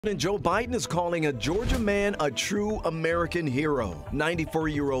President Joe Biden is calling a Georgia man a true American hero.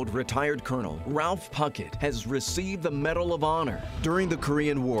 94-year-old retired Colonel Ralph Puckett has received the Medal of Honor. During the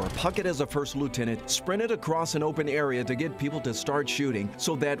Korean War, Puckett, as a first lieutenant, sprinted across an open area to get people to start shooting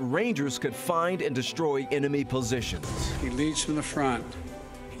so that Rangers could find and destroy enemy positions. He leads from the front.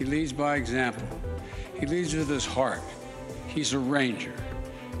 He leads by example. He leads with his heart. He's a Ranger,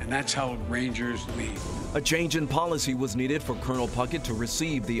 and that's how Rangers lead. A change in policy was needed for Colonel Puckett to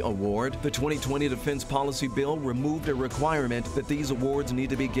receive the award. The 2020 Defense Policy Bill removed a requirement that these awards need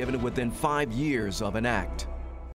to be given within 5 years of an act.